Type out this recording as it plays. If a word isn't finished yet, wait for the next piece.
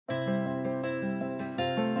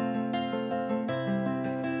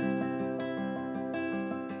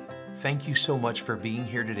Thank you so much for being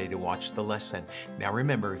here today to watch the lesson. Now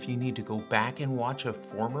remember, if you need to go back and watch a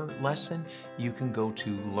former lesson, you can go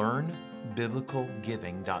to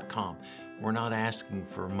learnbiblicalgiving.com. We're not asking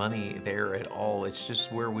for money there at all. It's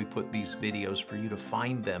just where we put these videos for you to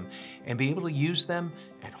find them and be able to use them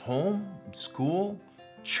at home, school,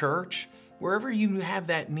 church, wherever you have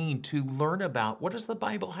that need to learn about what does the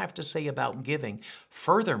Bible have to say about giving.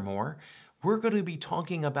 Furthermore, we're going to be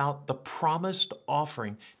talking about the promised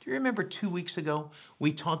offering. Do you remember 2 weeks ago,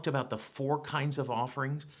 we talked about the 4 kinds of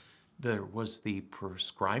offerings? There was the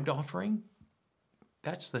prescribed offering.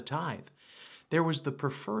 That's the tithe. There was the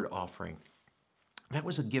preferred offering. That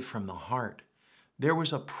was a gift from the heart. There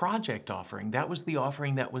was a project offering. That was the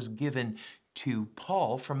offering that was given to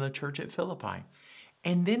Paul from the church at Philippi.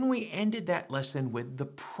 And then we ended that lesson with the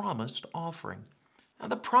promised offering. Now,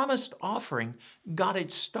 the promised offering got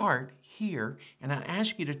its start here, and I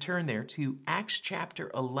ask you to turn there to Acts chapter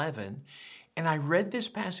 11, and I read this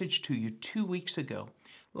passage to you 2 weeks ago.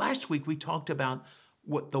 Last week, we talked about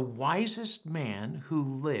what the wisest man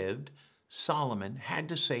who lived, Solomon, had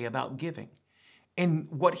to say about giving. And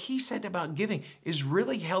what he said about giving is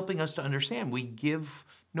really helping us to understand we give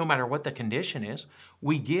no matter what the condition is.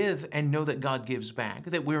 We give and know that God gives back,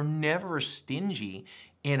 that we're never stingy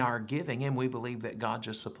in our giving, and we believe that God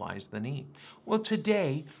just supplies the need. Well,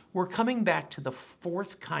 today we're coming back to the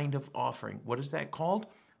 4th kind of offering. What is that called?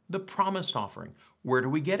 The promised offering. Where do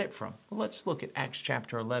we get it from? Well, let's look at Acts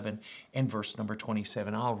chapter 11 and verse number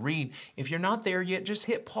 27. I'll read. If you're not there yet, just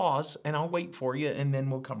hit pause and I'll wait for you, and then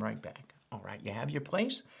we'll come right back. All right, you have your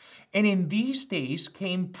place? And in these days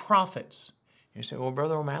came prophets. You say, well,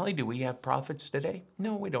 Brother O'Malley, do we have prophets today?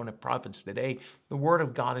 No, we don't have prophets today. The Word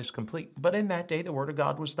of God is complete. But in that day, the Word of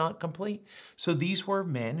God was not complete. So these were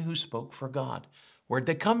men who spoke for God. Where'd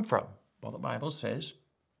they come from? Well, the Bible says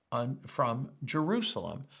from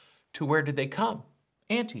Jerusalem. To where did they come?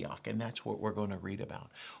 Antioch. And that's what we're going to read about.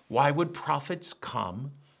 Why would prophets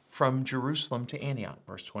come from Jerusalem to Antioch?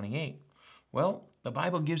 Verse 28. Well, the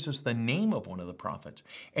Bible gives us the name of one of the prophets.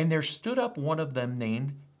 And there stood up one of them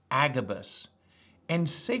named Agabus, and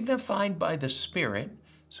signified by the Spirit,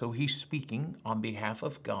 so he's speaking on behalf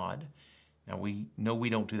of God. Now we know we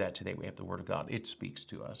don't do that today. We have the Word of God. It speaks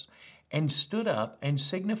to us. And stood up and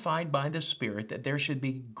signified by the Spirit that there should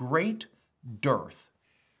be great dearth.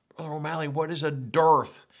 Brother O'Malley, what is a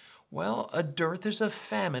dearth? Well, a dearth is a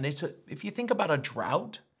famine. If you think about a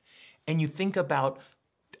drought and you think about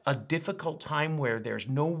a difficult time where there's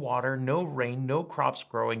no water, no rain, no crops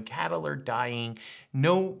growing, cattle are dying,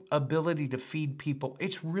 no ability to feed people.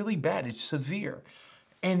 It's really bad. It's severe.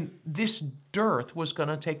 And this dearth was going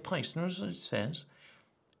to take place. Notice what it says,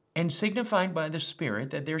 and signified by the Spirit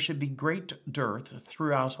that there should be great dearth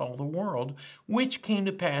throughout all the world, which came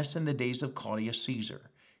to pass in the days of Claudius Caesar.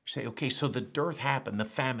 You say, okay, so the dearth happened, the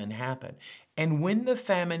famine happened. And when the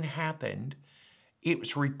famine happened, it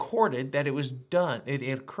was recorded that it was done. It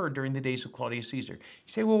occurred during the days of Claudius Caesar.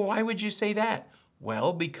 You say, well, why would you say that?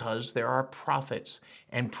 Well, because there are prophets,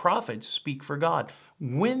 and prophets speak for God.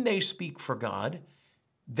 When they speak for God,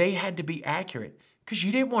 they had to be accurate, because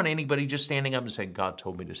you didn't want anybody just standing up and saying, God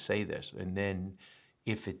told me to say this. And then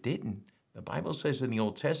if it didn't, the Bible says in the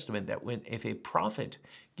Old Testament that if a prophet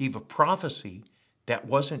gave a prophecy that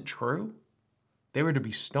wasn't true, they were to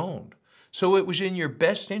be stoned. So it was in your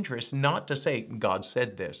best interest not to say, God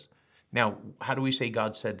said this. Now, how do we say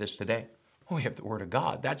God said this today? Well, we have the Word of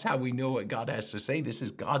God. That's how we know what God has to say. This is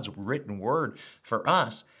God's written word for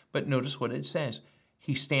us. But notice what it says.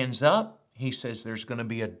 He stands up. He says there's going to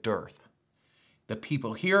be a dearth. The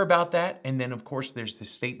people hear about that. And then, of course, there's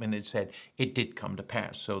this statement that said it did come to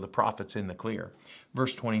pass. So the prophet's in the clear.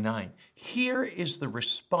 Verse 29. Here is the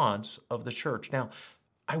response of the church. Now,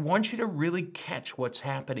 I want you to really catch what's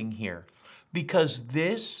happening here, because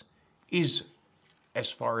this is, as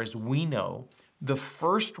far as we know, the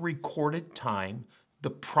first recorded time the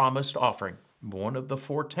promised offering. One of the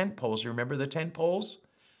 4 tent poles. You remember the tent poles?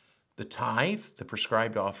 The tithe, the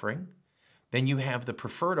prescribed offering. Then you have the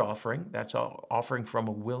preferred offering. That's an offering from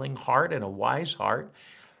a willing heart and a wise heart.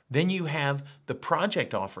 Then you have the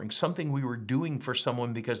project offering, something we were doing for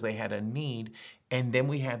someone because they had a need. And then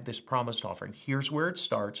we have this promised offering. Here's where it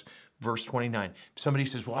starts, verse 29. Somebody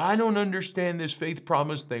says, well, I don't understand this faith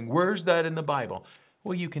promise thing. Where's that in the Bible?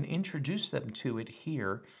 Well, you can introduce them to it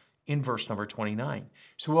here in verse number 29.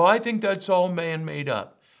 So, well, I think that's all man-made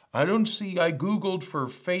up. I Googled for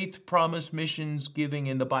faith, promise, missions, giving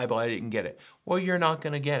in the Bible. I didn't get it. Well, you're not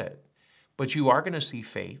going to get it. But you are going to see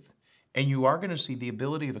faith. And you are going to see the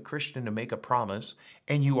ability of a Christian to make a promise,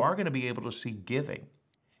 and you are going to be able to see giving,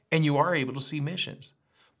 and you are able to see missions.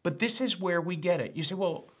 But this is where we get it. You say,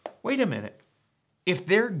 well, wait a minute. If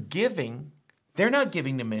they're giving, they're not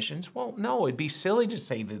giving to missions. Well, no, it'd be silly to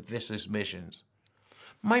say that this is missions.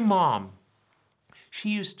 My mom, she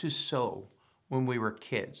used to sew when we were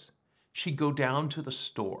kids. She'd go down to the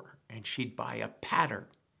store and she'd buy a pattern.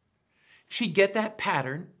 She'd get that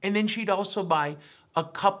pattern, and then she'd also buy a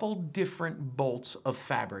couple different bolts of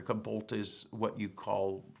fabric. A bolt is what you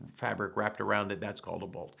call fabric wrapped around it. That's called a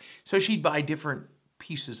bolt. So she'd buy different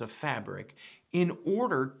pieces of fabric in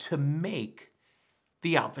order to make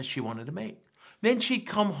the outfit she wanted to make. Then she'd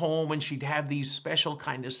come home and she'd have these special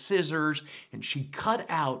kind of scissors, and she'd cut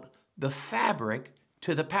out the fabric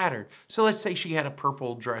to the pattern. So let's say she had a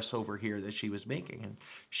purple dress over here that she was making, and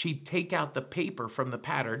she'd take out the paper from the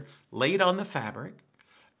pattern, lay it on the fabric,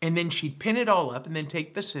 and then she'd pin it all up and then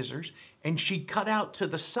take the scissors and she'd cut out to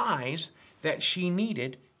the size that she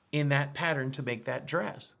needed in that pattern to make that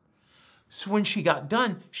dress. So when she got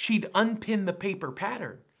done, she'd unpin the paper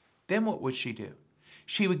pattern. Then what would she do?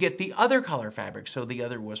 She would get the other color fabric. So the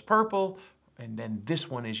other was purple, and then this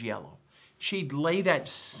one is yellow. She'd lay that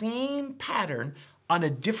same pattern on a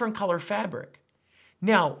different color fabric.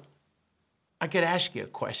 Now, I could ask you a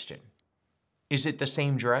question. Is it the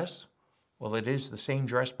same dress? Well, it is the same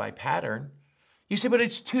dress by pattern. You say, but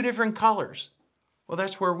it's two different colors. Well,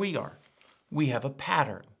 that's where we are. We have a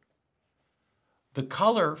pattern. The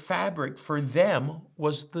color fabric for them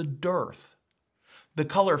was the dearth. The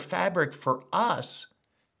color fabric for us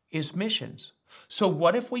is missions. So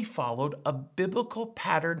what if we followed a biblical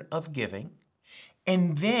pattern of giving,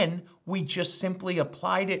 and then we just simply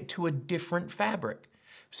applied it to a different fabric?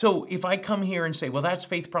 So if I come here and say, well, that's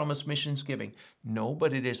Faith Promise Missions giving. No,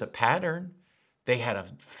 but it is a pattern. They had a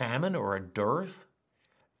famine or a dearth,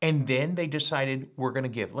 and then they decided we're going to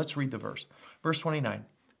give. Let's read the verse. Verse 29.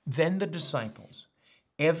 Then the disciples,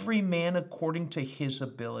 every man according to his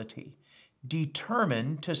ability,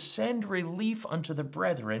 determined to send relief unto the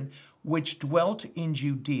brethren which dwelt in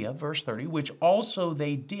Judea, verse 30, which also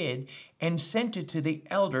they did, and sent it to the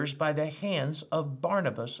elders by the hands of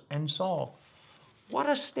Barnabas and Saul. What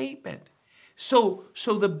a statement. So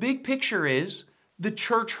the big picture is the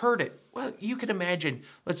church heard it. Well, you can imagine,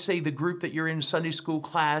 let's say the group that you're in, Sunday school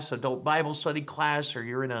class, adult Bible study class, or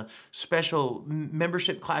you're in a special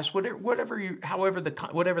membership class, whatever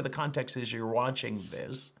the context is you're watching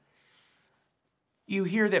this. You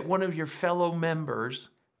hear that one of your fellow members,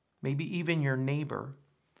 maybe even your neighbor,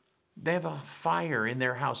 they have a fire in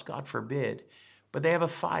their house, God forbid, but they have a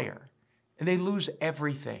fire and they lose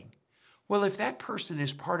everything. Well, if that person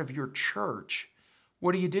is part of your church,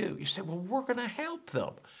 what do? You say, well, we're going to help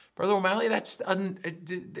them. Brother O'Malley,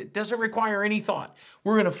 it doesn't require any thought.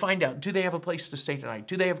 We're going to find out, do they have a place to stay tonight?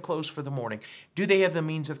 Do they have clothes for the morning? Do they have the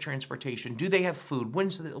means of transportation? Do they have food?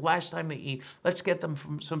 When's the last time they eat? Let's get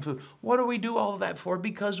them some food. What do we do all of that for?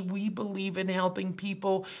 Because we believe in helping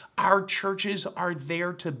people. Our churches are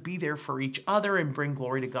there to be there for each other and bring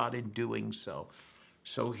glory to God in doing so.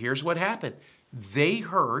 So here's what happened. They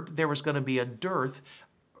heard there was going to be a dearth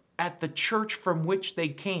at the church from which they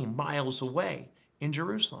came miles away in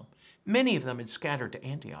Jerusalem. Many of them had scattered to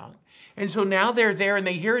Antioch. And so now they're there and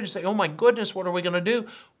they hear it and say, oh my goodness, what are we going to do?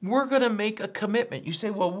 We're going to make a commitment. You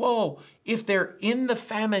say, well, whoa, if they're in the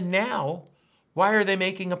famine now, why are they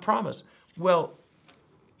making a promise? Well,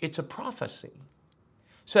 it's a prophecy.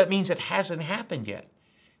 So that means it hasn't happened yet.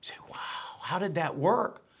 You say, wow, how did that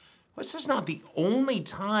work? Well, this is not the only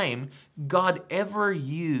time God ever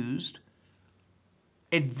used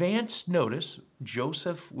advance notice.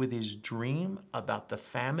 Joseph with his dream about the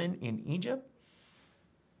famine in Egypt.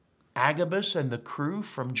 Agabus and the crew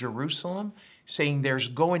from Jerusalem saying there's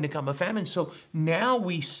going to come a famine. So now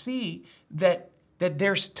we see that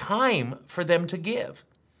there's time for them to give.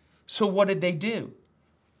 So what did they do?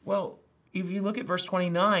 Well, if you look at verse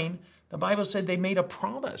 29, the Bible said they made a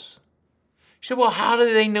promise. You say, well, how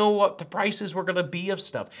did they know what the prices were going to be of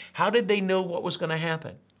stuff? How did they know what was going to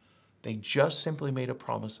happen? They just simply made a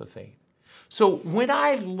promise of faith. So when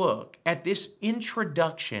I look at this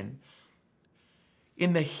introduction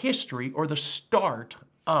in the history or the start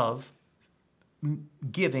of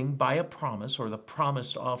giving by a promise or the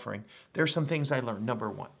promised offering, there's some things I learned. Number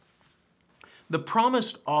one, the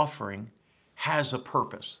promised offering has a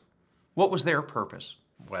purpose. What was their purpose?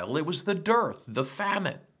 Well, it was the dearth, the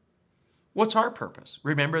famine. What's our purpose?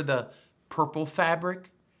 Remember the purple fabric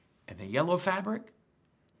and the yellow fabric?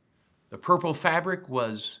 The purple fabric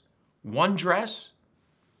was one dress.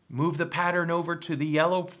 Move the pattern over to the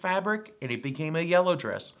yellow fabric and it became a yellow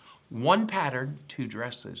dress. One pattern, two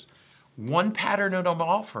dresses. One pattern of an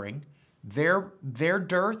offering, their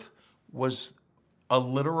dearth was a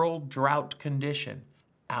literal drought condition.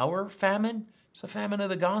 our famine? It's a famine of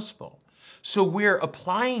the gospel. So we're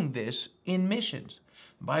applying this in missions.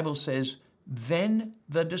 The Bible says, then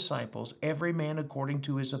the disciples, every man according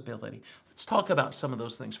to his ability. Let's talk about some of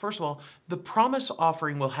those things. First of all, the promise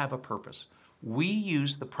offering will have a purpose. We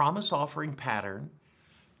use the promise offering pattern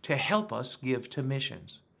to help us give to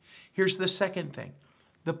missions. Here's the second thing.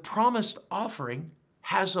 The promised offering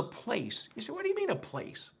has a place. You say, what do you mean a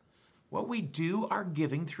place? Well, we do our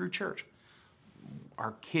giving through church.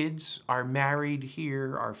 Our kids are married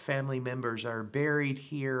here. Our family members are buried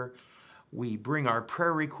here. We bring our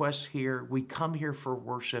prayer requests here. We come here for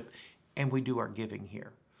worship, and we do our giving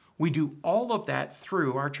here. We do all of that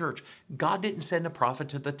through our church. God didn't send a prophet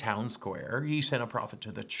to the town square. He sent a prophet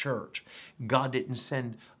to the church. God didn't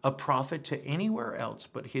send a prophet to anywhere else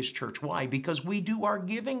but his church. Why? Because we do our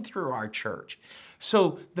giving through our church.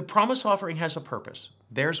 So the promise offering has a purpose.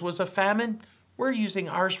 Theirs was a famine. We're using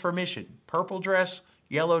ours for mission. Purple dress,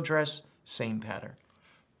 yellow dress, same pattern.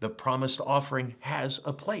 The promised offering has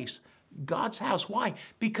a place. God's house. Why?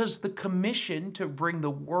 Because the commission to bring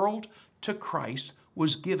the world to Christ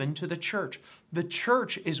was given to the church. The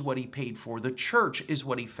church is what he paid for. The church is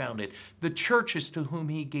what he founded. The church is to whom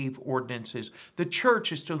he gave ordinances. The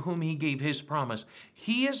church is to whom he gave his promise.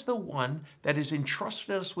 He is the one that has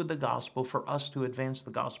entrusted us with the gospel for us to advance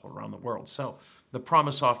the gospel around the world. So the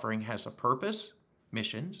promise offering has a purpose,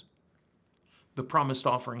 missions. The promised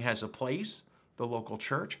offering has a place, the local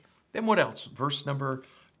church. Then what else? Verse number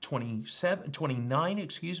 29,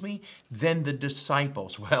 then the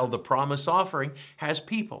disciples. Well, the promise offering has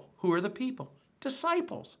people. Who are the people?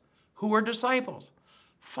 Disciples. Who are disciples?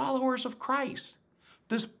 Followers of Christ.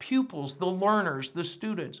 The pupils, the learners, the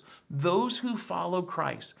students, those who follow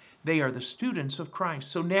Christ. They are the students of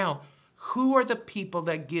Christ. So now, who are the people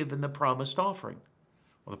that give in the promised offering?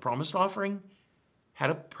 Well, the promised offering had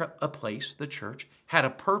a place, the church, had a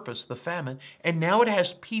purpose, the famine, and now it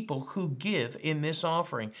has people who give in this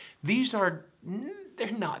offering. They're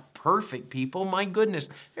not perfect people. My goodness,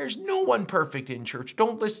 there's no one perfect in church.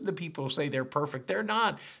 Don't listen to people who say they're perfect. They're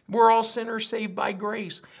not. We're all sinners saved by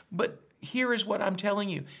grace. But here is what I'm telling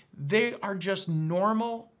you. They are just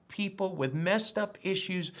normal people with messed up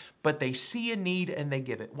issues, but they see a need and they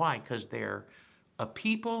give it. Why? Because they're a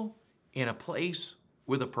people in a place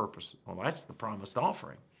with a purpose. Well, that's the promised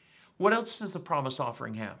offering. What else does the promised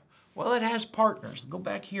offering have? Well, it has partners. Go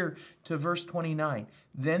back here to verse 29.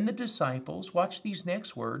 Then the disciples, watch these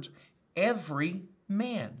next words, every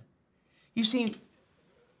man. You see,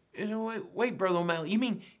 wait, Brother O'Malley, you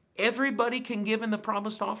mean everybody can give in the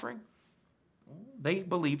promised offering? They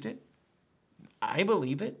believed it. I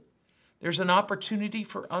believe it. There's an opportunity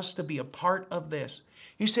for us to be a part of this.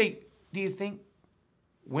 You say, do you think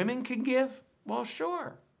women can give? Well,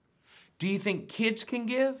 sure. Do you think kids can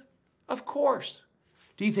give? Of course.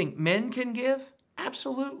 Do you think men can give?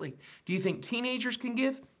 Absolutely. Do you think teenagers can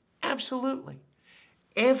give? Absolutely.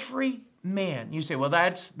 Every man. You say, well,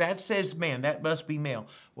 that says man. That must be male.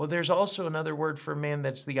 Well, there's also another word for man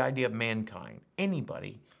that's the idea of mankind.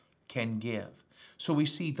 Anybody can give. So we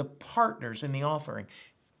see the partners in the offering.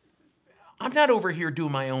 I'm not over here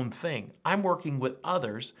doing my own thing. I'm working with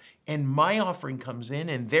others, and my offering comes in,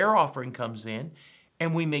 and their offering comes in,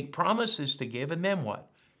 and we make promises to give, and then what?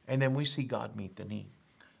 And then we see God meet the need.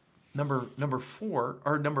 Number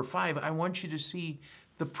 5, I want you to see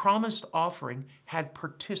the promised offering had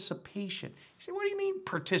participation. You say, what do you mean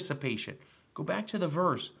participation? Go back to the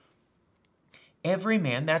verse. Every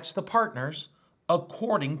man, that's the partners,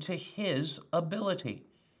 according to his ability.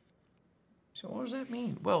 So what does that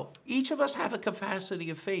mean? Well, each of us have a capacity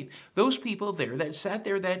of faith. Those people there that sat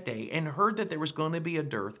there that day and heard that there was going to be a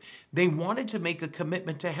dearth, they wanted to make a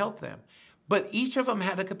commitment to help them. But each of them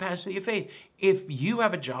had a capacity of faith. If you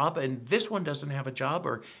have a job and this one doesn't have a job,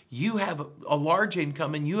 or you have a large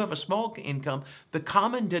income and you have a small income, the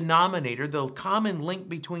common denominator, the common link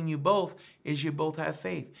between you both is you both have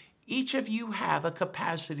faith. Each of you have a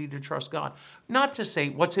capacity to trust God. Not to say,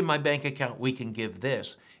 what's in my bank account, we can give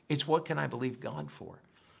this. It's what can I believe God for?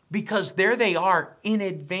 Because there they are in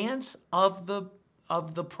advance of the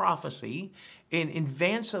prophecy, in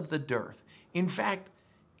advance of the dearth. In fact,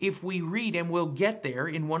 if we read, and we'll get there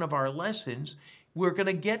in one of our lessons, we're going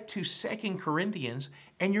to get to 2 Corinthians,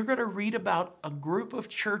 and you're going to read about a group of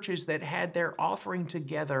churches that had their offering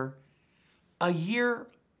together a year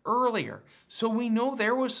earlier. So we know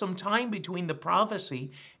there was some time between the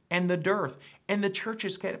prophecy and the dearth, and the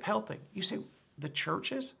churches kept helping. You say, the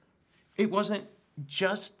churches? It wasn't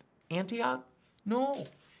just Antioch? No,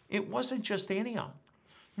 it wasn't just Antioch.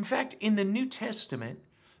 In fact, in the New Testament,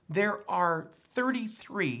 there are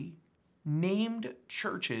 33 named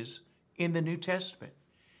churches in the New Testament.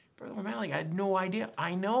 Brother O'Malley, I had no idea.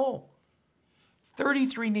 I know.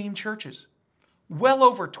 33 named churches. Well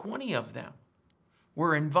over 20 of them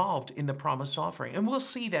were involved in the promised offering. And we'll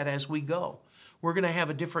see that as we go. We're going to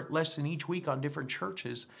have a different lesson each week on different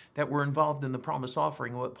churches that were involved in the promised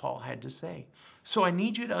offering and what Paul had to say. So I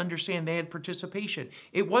need you to understand they had participation.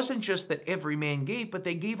 It wasn't just that every man gave, but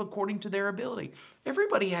they gave according to their ability.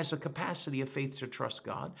 Everybody has a capacity of faith to trust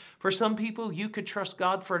God. For some people, you could trust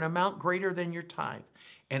God for an amount greater than your tithe.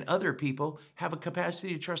 And other people have a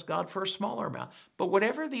capacity to trust God for a smaller amount. But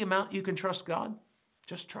whatever the amount you can trust God,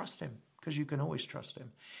 just trust Him, because you can always trust Him.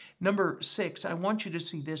 Number 6, I want you to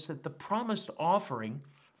see this, that the promised offering,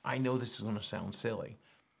 I know this is going to sound silly,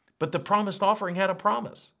 but the promised offering had a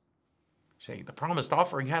promise. Say, the promised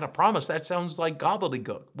offering had a promise. That sounds like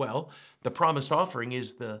gobbledygook. Well, the promised offering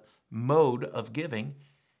is the mode of giving,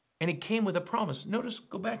 and it came with a promise. Notice,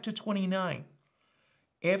 go back to 29.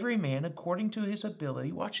 Every man according to his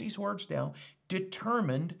ability, watch these words now,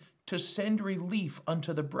 determined to send relief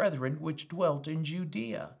unto the brethren which dwelt in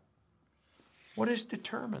Judea. What is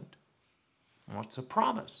determined? What's a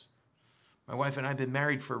promise? My wife and I have been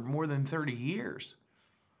married for more than 30 years.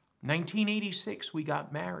 1986, we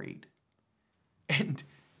got married. And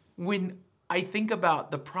when I think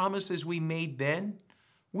about the promises we made then,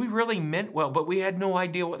 we really meant well, but we had no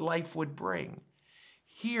idea what life would bring.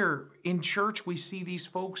 Here in church, we see these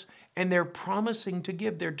folks and they're promising to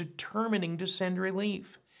give. They're determining to send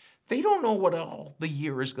relief. They don't know what all the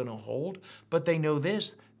year is going to hold, but they know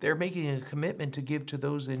this. They're making a commitment to give to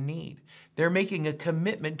those in need. They're making a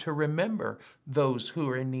commitment to remember those who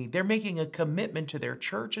are in need. They're making a commitment to their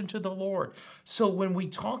church and to the Lord. So when we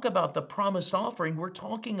talk about the promised offering, we're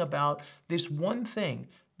talking about this one thing.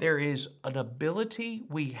 There is an ability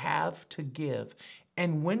we have to give.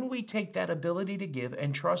 And when we take that ability to give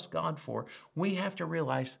and trust God for, we have to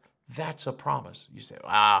realize that's a promise. You say,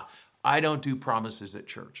 I don't do promises at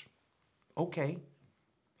church. Okay.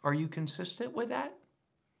 Are you consistent with that?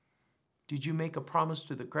 Did you make a promise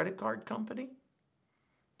to the credit card company?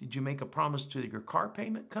 Did you make a promise to your car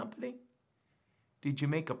payment company? Did you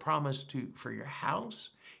make a promise for your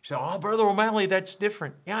house? You say, oh, Brother O'Malley, that's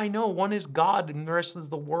different. Yeah, I know. One is God and the rest is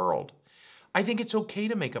the world. I think it's okay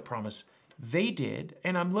to make a promise. They did,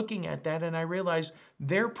 and I'm looking at that and I realize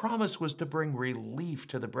their promise was to bring relief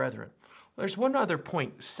to the brethren. There's one other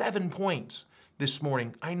point, 7 points this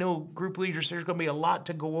morning. I know group leaders, there's going to be a lot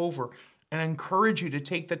to go over, and I encourage you to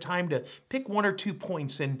take the time to pick 1 or 2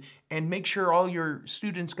 points and make sure all your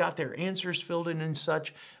students got their answers filled in and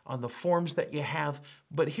such on the forms that you have.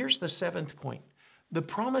 But here's the 7th point. The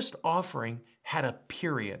promised offering had a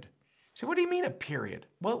period. So what do you mean a period?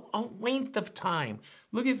 Well, a length of time.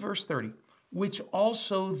 Look at verse 30. Which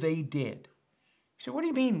also they did. So what do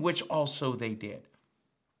you mean, which also they did?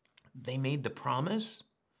 They made the promise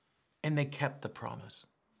and they kept the promise.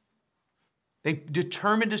 They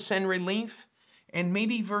determined to send relief, and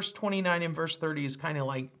maybe verse 29 and verse 30 is kind of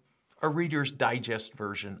like a Reader's Digest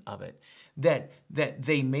version of it. That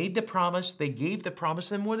they made the promise, they gave the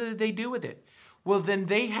promise, and what did they do with it? Well, then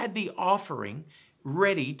they had the offering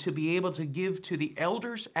ready to be able to give to the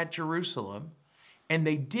elders at Jerusalem, and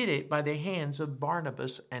they did it by the hands of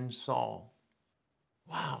Barnabas and Saul.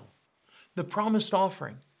 Wow. The promised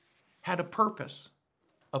offering had a purpose,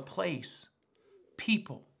 a place,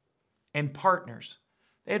 people, and partners.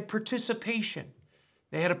 They had participation.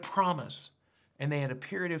 They had a promise, and they had a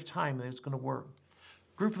period of time that it's going to work.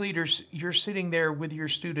 Group leaders, you're sitting there with your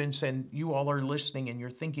students, and you all are listening, and you're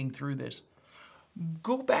thinking through this.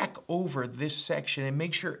 Go back over this section and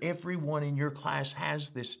make sure everyone in your class has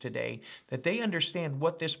this today, that they understand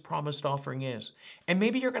what this promised offering is. And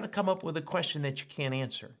maybe you're going to come up with a question that you can't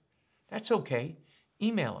answer. That's okay.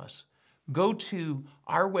 Email us. Go to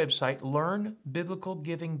our website,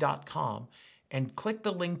 learnbiblicalgiving.com, and click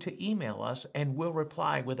the link to email us, and we'll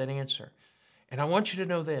reply with an answer. And I want you to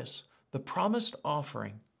know this. The promised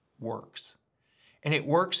offering works. And it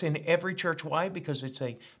works in every church. Why? Because it's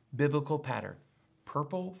a biblical pattern.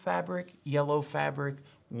 Purple fabric, yellow fabric,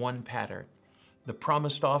 one pattern. The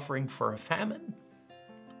promised offering for a famine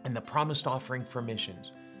and the promised offering for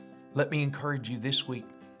missions. Let me encourage you this week,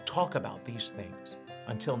 talk about these things.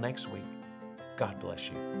 Until next week, God bless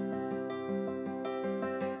you.